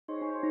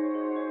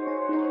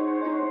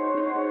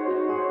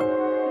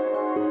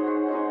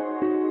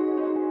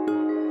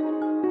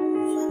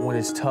when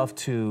it's tough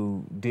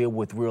to deal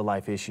with real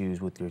life issues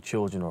with your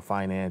children or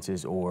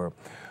finances or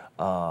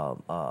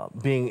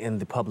being in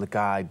the public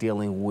eye,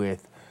 dealing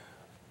with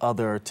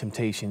other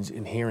temptations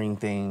and hearing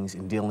things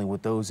and dealing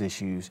with those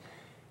issues,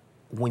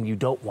 when you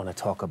don't want to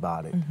talk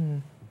about it,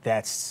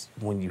 that's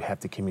when you have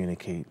to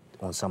communicate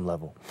on some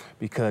level.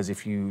 Because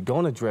if you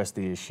don't address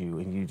the issue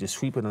and you just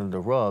sweep it under the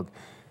rug,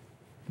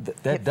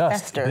 that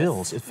dust festers.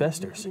 builds, it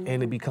festers,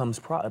 and it becomes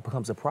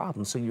a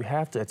problem. So you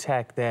have to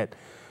attack that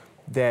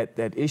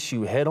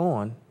issue head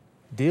on,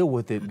 deal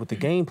with it with the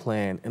game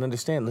plan, and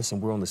understand,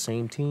 listen, we're on the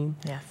same team.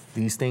 Yes.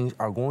 These things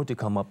are going to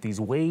come up, these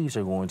waves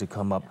are going to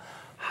come up.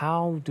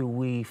 How do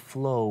we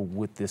flow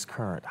with this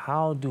current?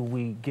 How do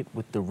we get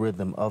with the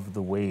rhythm of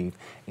the wave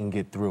and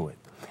get through it?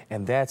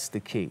 And that's the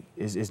key.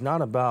 It's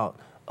not about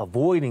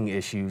avoiding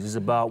issues, it's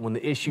about when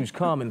the issues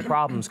come and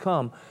problems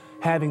come,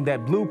 having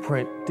that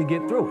blueprint to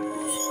get through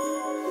it.